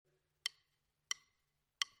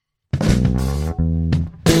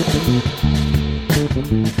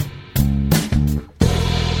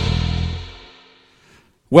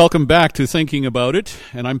Welcome back to Thinking About It,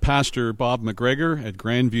 and I'm Pastor Bob McGregor at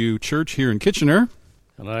Grandview Church here in Kitchener.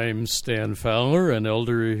 And I'm Stan Fowler, an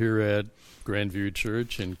elder here at Grandview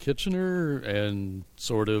Church in Kitchener, and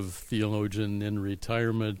sort of theologian in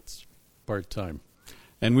retirement part-time.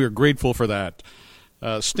 And we're grateful for that.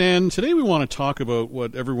 Stan, today we want to talk about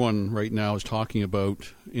what everyone right now is talking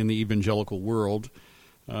about in the evangelical world,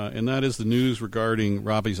 and that is the news regarding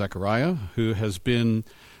Ravi Zachariah, who has been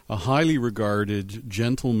a highly regarded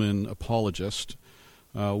gentleman apologist,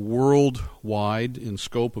 worldwide in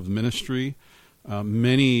scope of ministry.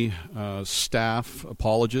 Many staff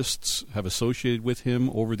apologists have associated with him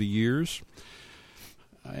over the years.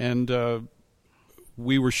 And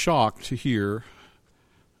we were shocked to hear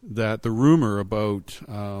that the rumor about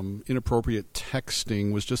inappropriate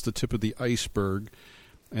texting was just the tip of the iceberg,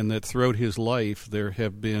 and that throughout his life there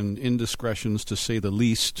have been indiscretions, to say the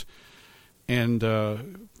least. And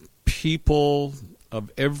people of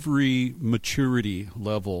every maturity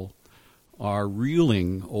level are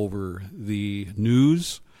reeling over the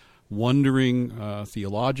news, wondering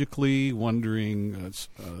theologically, wondering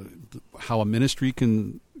how a ministry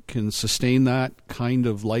can sustain that kind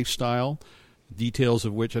of lifestyle, details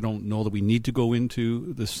of which I don't know that we need to go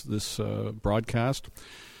into this broadcast.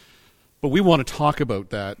 But we want to talk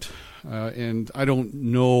about that, and I don't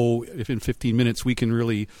know if in 15 minutes we can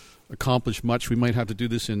really accomplish much. We might have to do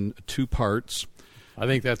this in 2 parts. I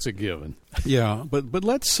think that's a given. Yeah, but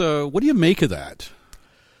let's. What do you make of that?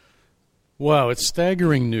 Wow, it's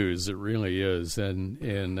staggering news. It really is,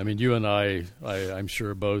 and I mean, you and I'm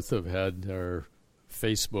sure both have had our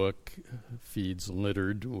Facebook feeds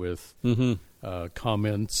littered with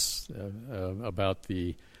comments about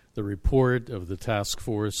the report of the task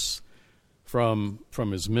force from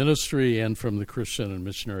his ministry and from the Christian and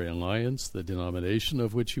Missionary Alliance, the denomination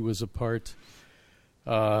of which he was a part.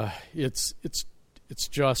 It's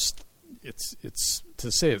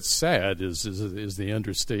to say it's sad is the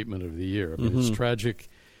understatement of the year. I mean, it's tragic.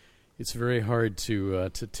 It's very hard to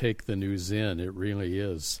take the news in. It really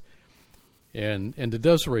is, and it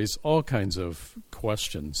does raise all kinds of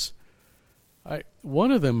questions.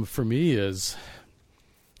 One of them for me is,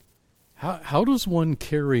 how does one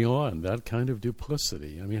carry on that kind of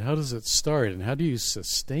duplicity? I mean, how does it start, and how do you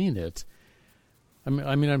sustain it? I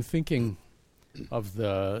mean, I'm thinking of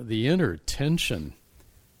the inner tension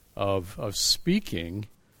of speaking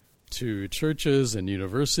to churches and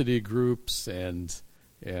university groups and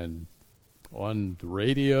on the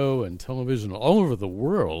radio and television all over the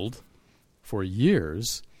world for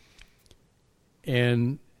years,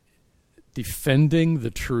 and defending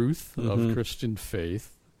the truth of Christian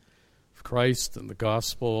faith, Christ and the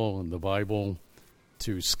gospel and the Bible,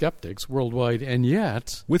 to skeptics worldwide, and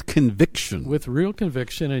yet with conviction, with real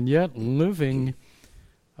conviction, and yet living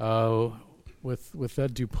with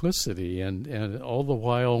that duplicity, and all the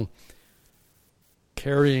while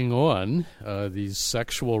carrying on these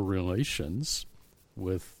sexual relations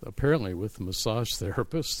apparently with massage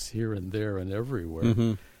therapists here and there and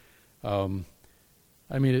everywhere. I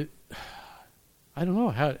mean, I don't know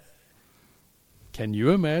how. Can you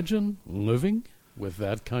imagine living with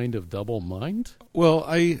that kind of double mind? Well,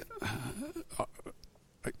 I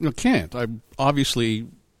can't. I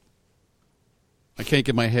can't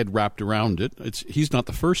get my head wrapped around it. He's not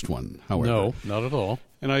the first one, however. No, not at all.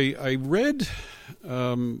 And I read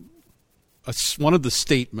one of the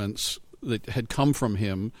statements that had come from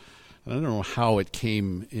him. I don't know how it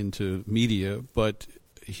came into media, but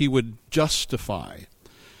he would justify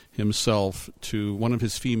himself to one of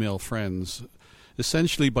his female friends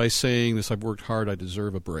essentially by saying this: I've worked hard, I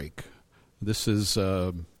deserve a break. This is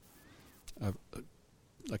a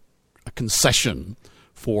concession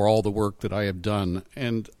for all the work that I have done.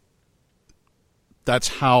 And that's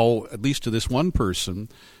how, at least to this one person,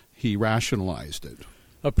 he rationalized it.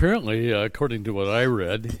 Apparently, according to what I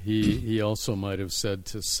read, he also might have said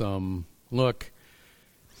to some, look,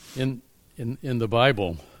 in the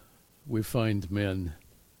Bible, we find men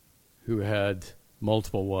who had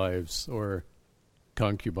multiple wives or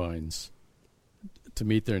concubines to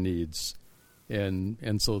meet their needs,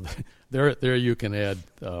 and so there you can add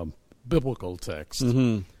biblical text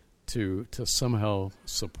to somehow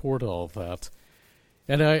support all of that.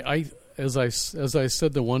 And I as I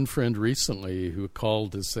said to one friend recently who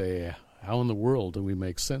called to say, how in the world do we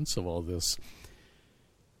make sense of all this?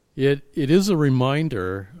 It is a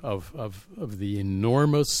reminder of the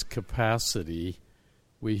enormous capacity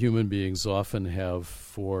we human beings often have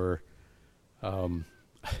for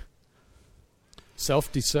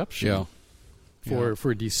self-deception,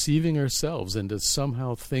 for deceiving ourselves into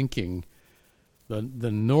somehow thinking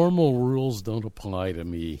the normal rules don't apply to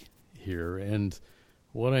me here, and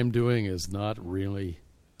what I'm doing is not really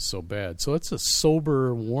so bad. So it's a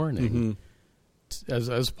sober warning,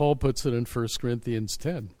 as Paul puts it in 1 Corinthians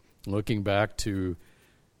 10, looking back to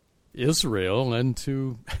Israel and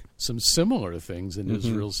to some similar things in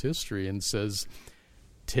Israel's history, and says,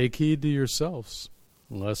 take heed to yourselves,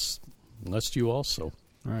 lest you also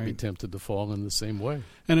be tempted to fall in the same way.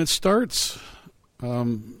 And it starts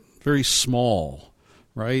very small,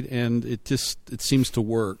 right? And it seems to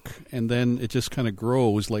work, and then it just kind of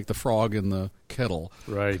grows like the frog in the kettle,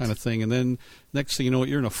 right, kind of thing. And then next thing you know,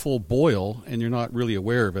 you're in a full boil, and you're not really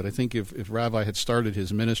aware of it. I think if Rabbi had started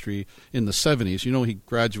his ministry in the 70s, he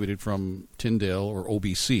graduated from Tyndale or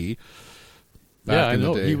OBC. I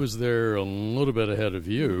know he was there a little bit ahead of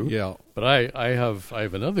you. Yeah, but I have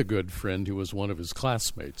another good friend who was one of his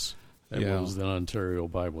classmates at Wilmsden Ontario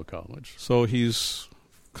Bible College. So he's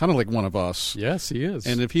kind of like one of us. Yes, he is.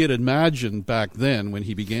 And if he had imagined back then, when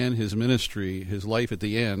he began his ministry, his life at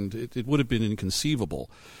the end, it would have been inconceivable.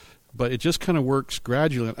 But it just kind of works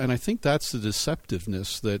gradually, and I think that's the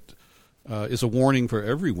deceptiveness that is a warning for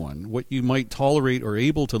everyone. What you might tolerate or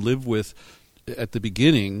able to live with at the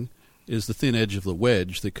beginning is the thin edge of the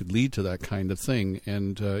wedge that could lead to that kind of thing,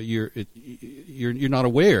 and you're not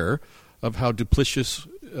aware of how duplicitous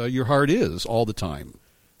your heart is all the time.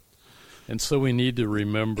 And so we need to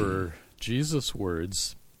remember Jesus'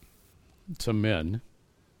 words to men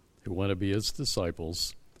who want to be his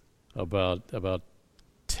disciples about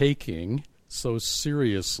taking so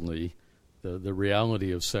seriously the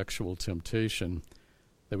reality of sexual temptation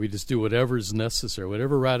that we just do whatever is necessary,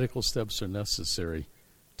 whatever radical steps are necessary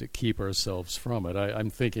to keep ourselves from it. I'm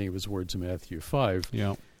thinking of his words in Matthew 5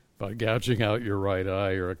 about gouging out your right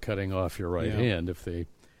eye or cutting off your right hand if they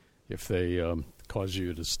cause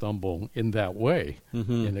you to stumble in that way,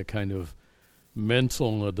 in a kind of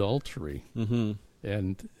mental adultery.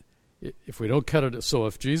 And if we don't cut it, so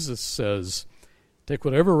if Jesus says, take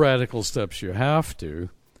whatever radical steps you have to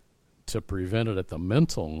prevent it at the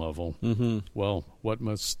mental level, well, what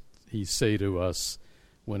must he say to us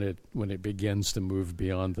when it begins to move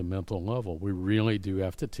beyond the mental level? We really do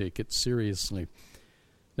have to take it seriously.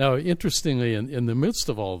 Now, interestingly, in the midst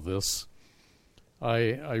of all this,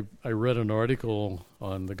 I read an article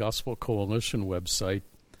on the Gospel Coalition website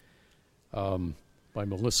by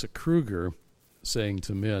Melissa Kruger saying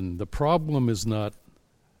to men, the problem is not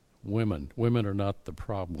women. Women are not the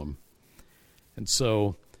problem. And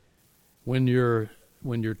so when you're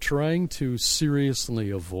trying to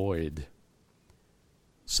seriously avoid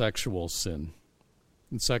sexual sin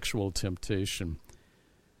and sexual temptation,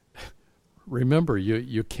 remember,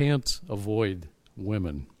 you can't avoid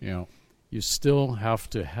women. You still have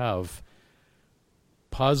to have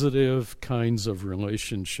positive kinds of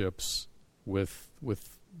relationships with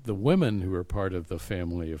the women who are part of the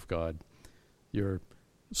family of God, your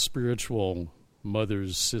spiritual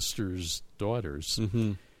mothers, sisters, daughters.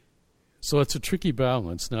 So it's a tricky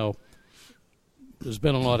balance. Now, there's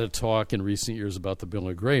been a lot of talk in recent years about the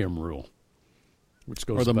Billy Graham rule, which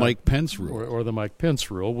goes or the Mike Pence rule, or the Mike Pence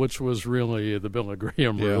rule, which was really the Billy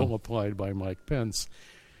Graham rule applied by Mike Pence.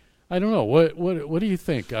 I don't know. What do you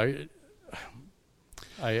think? I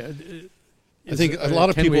think a lot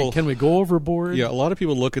of people... Can we go overboard? Yeah, a lot of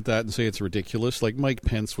people look at that and say it's ridiculous. Like Mike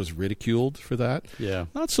Pence was ridiculed for that. Yeah.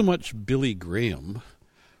 Not so much Billy Graham,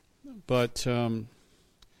 but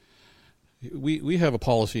we have a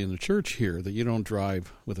policy in the church here that you don't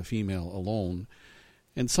drive with a female alone.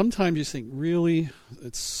 And sometimes you think, really?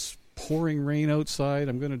 It's pouring rain outside.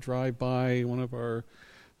 I'm going to drive by one of our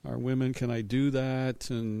women. Can I do that?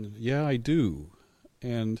 And yeah, I do.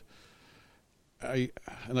 And I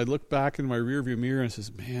look back in my rearview mirror and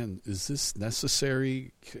says, man, is this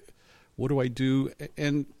necessary? What do I do?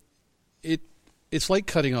 And it's like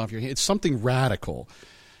cutting off your hand. It's something radical.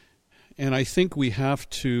 And I think we have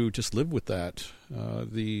to just live with that.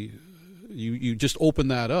 You just open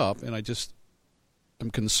that up, and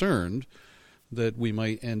I'm concerned that we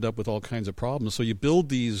might end up with all kinds of problems. So you build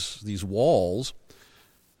these walls,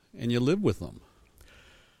 and you live with them.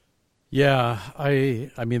 Yeah, I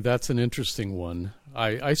mean, that's an interesting one.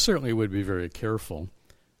 I certainly would be very careful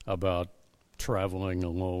about traveling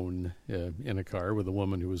alone in a car with a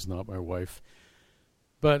woman who is not my wife.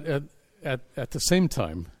 But at the same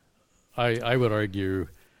time, I would argue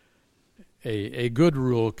a good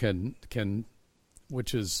rule can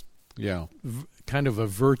which is kind of a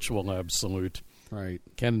virtual absolute, right,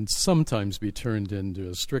 can sometimes be turned into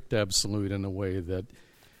a strict absolute in a way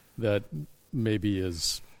that maybe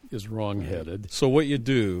is wrongheaded. So what you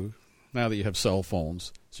do, now that you have cell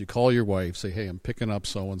phones, So you call your wife, say, hey, I'm picking up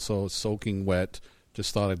so-and-so, it's soaking wet.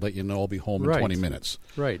 Just thought I'd let you know I'll be home in 20 minutes.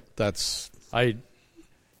 Right. I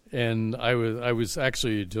was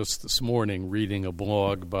actually just this morning reading a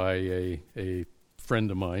blog by a friend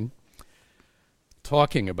of mine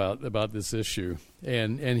talking about this issue,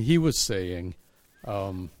 and he was saying,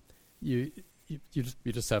 you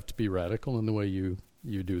just have to be radical in the way you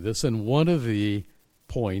do this. And one of the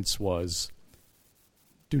points was,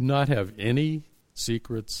 do not have any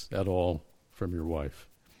secrets at all from your wife.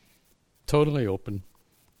 Totally open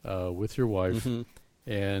with your wife,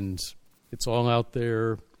 and it's all out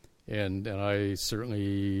there. And I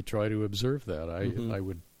certainly try to observe that.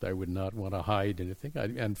 I would not want to hide anything.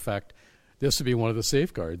 In fact, this would be one of the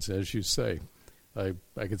safeguards, as you say. I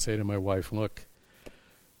could say to my wife, look,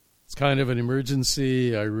 it's kind of an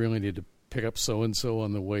emergency. I really need to pick up so-and-so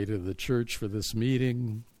on the way to the church for this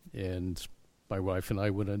meeting. And my wife and I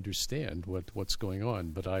would understand what's going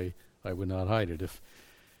on, but I would not hide it.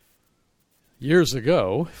 Years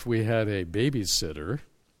ago, if we had a babysitter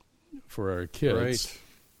for our kids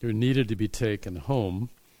who needed to be taken home,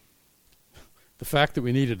 the fact that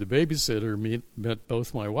we needed a babysitter meant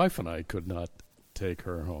both my wife and I could not take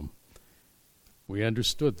her home. We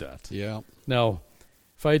understood that. Yeah. Now,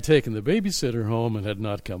 if I had taken the babysitter home and had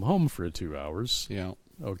not come home for 2 hours,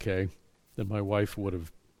 okay, then my wife would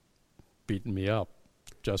have beaten me up,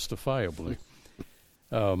 justifiably.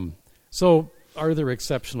 So, are there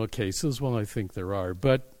exceptional cases? Well, I think there are,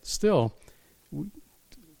 but still,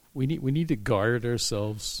 we need to guard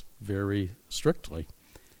ourselves very strictly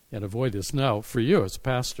and avoid this. Now, for you as a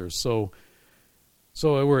pastor, so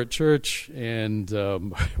we're at church and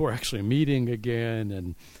we're actually meeting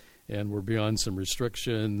again, and we're beyond some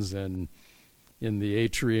restrictions, and in the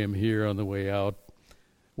atrium here on the way out,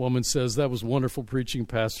 woman says, "That was wonderful preaching,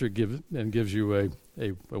 Pastor," and gives you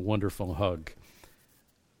a wonderful hug.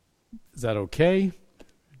 Is that okay?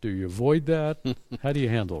 Do you avoid that? How do you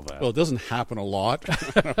handle that? Well, it doesn't happen a lot.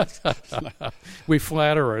 We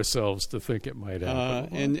flatter ourselves to think it might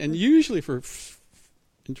happen. And usually for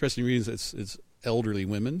interesting reasons, it's elderly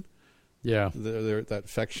women. Yeah. They're that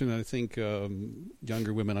affection. I think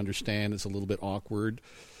younger women understand it's a little bit awkward.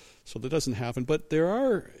 So that doesn't happen. But there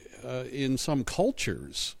are, in some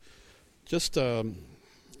cultures, just an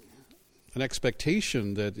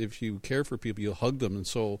expectation that if you care for people, you'll hug them. And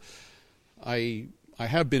so I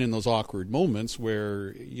have been in those awkward moments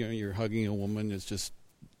where you're hugging a woman, it's just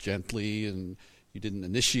gently, and you didn't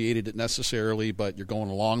initiate it necessarily, but you're going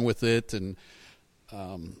along with it. And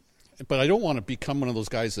but I don't want to become one of those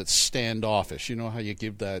guys that's standoffish. You know how you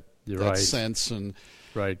give that sense, and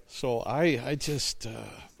so I just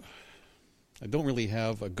I don't really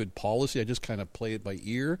have a good policy. I just kind of play it by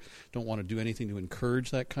ear. Don't want to do anything to encourage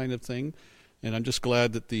that kind of thing. And I'm just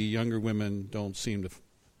glad that the younger women don't seem to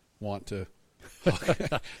want to.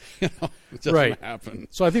 It doesn't happen.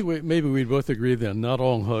 So I think maybe we'd both agree then not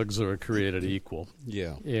all hugs are created equal.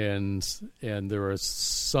 Yeah. And there are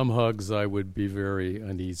some hugs I would be very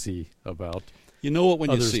uneasy about. You know it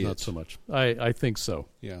when Others you see it. Others not so much. I think so.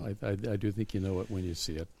 Yeah. I do think you know it when you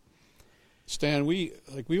see it. Stan, we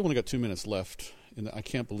only got 2 minutes left, and I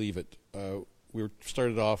can't believe it. We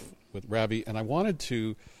started off with Ravi, and I wanted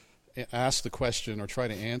to ask the question or try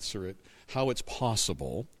to answer it, how it's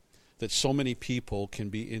possible that so many people can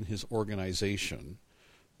be in his organization,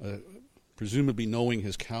 presumably knowing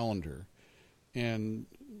his calendar, and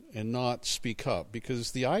not speak up.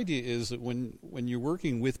 Because the idea is that when you're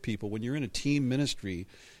working with people, when you're in a team ministry,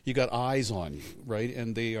 you got eyes on you, right?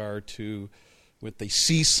 And they are when they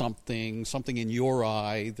see something in your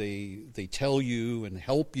eye, they tell you and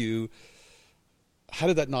help you. How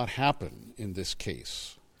did that not happen in this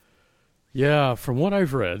case? Yeah, from what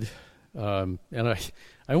I've read, and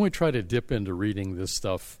I only try to dip into reading this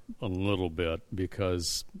stuff a little bit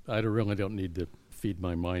because I really don't need to feed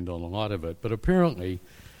my mind on a lot of it. But apparently,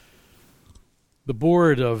 the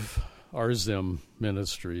board of Arzim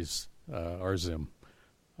Ministries, Ravi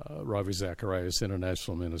Zacharias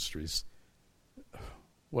International Ministries,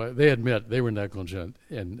 well, they admit they were negligent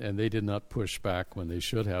and they did not push back when they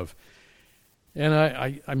should have. And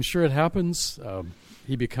I'm sure it happens.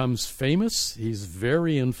 He becomes famous. He's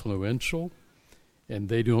very influential. And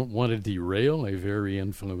they don't want to derail a very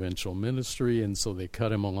influential ministry, and so they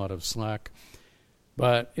cut him a lot of slack.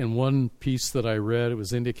 But in one piece that I read, it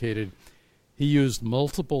was indicated he used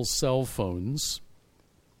multiple cell phones,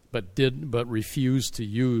 but refused to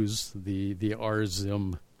use the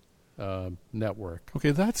Arzim network.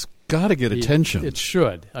 Okay, that's got to get attention. It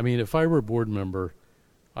should. I mean, if I were a board member,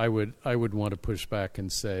 I would want to push back and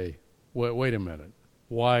say, wait a minute,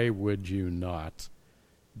 why would you not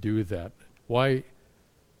do that? Why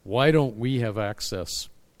why don't we have access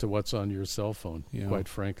to what's on your cell phone, Yeah. quite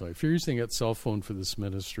frankly? If you're using that cell phone for this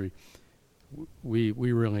ministry, we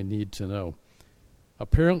really need to know.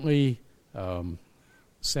 Apparently,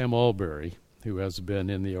 Sam Albury, who has been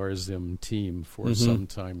in the RZIM team for some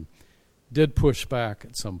time, did push back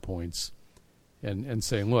at some points and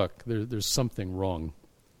say, look, there's something wrong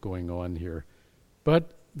going on here.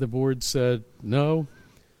 But the board said, no,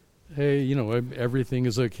 hey, everything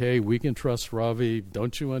is okay. We can trust Ravi.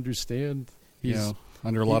 Don't you understand? He's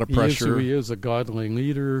under a lot of He is pressure. who he is, a godly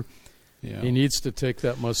leader. Yeah. He needs to take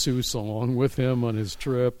that masseuse along with him on his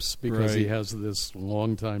trips because he Right. has this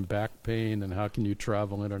long-time back pain, and how can you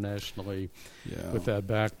travel internationally with that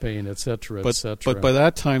back pain, et cetera, et cetera. But by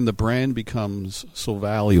that time, the brand becomes so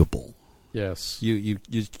valuable. Yes. You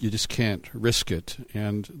just can't risk it.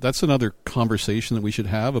 And that's another conversation that we should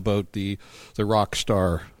have about the rock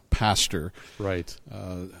star pastor. Right.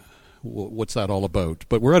 What's that all about?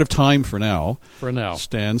 But we're out of time for now.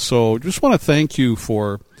 Stan. So just want to thank you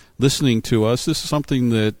for listening to us. This is something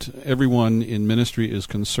that everyone in ministry is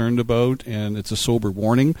concerned about, and it's a sober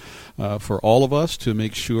warning for all of us to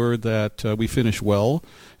make sure that we finish well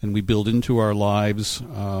and we build into our lives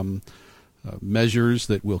measures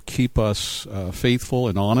that will keep us faithful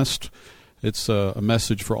and honest. It's a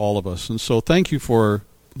message for all of us. And so thank you for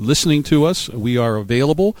listening to us. We are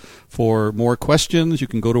available for more questions. You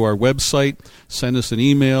can go to our website, send us an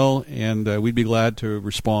email, and we'd be glad to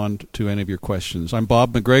respond to any of your questions. I'm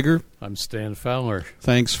Bob McGregor. I'm Stan Fowler.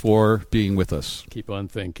 Thanks for being with us. Keep on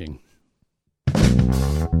thinking.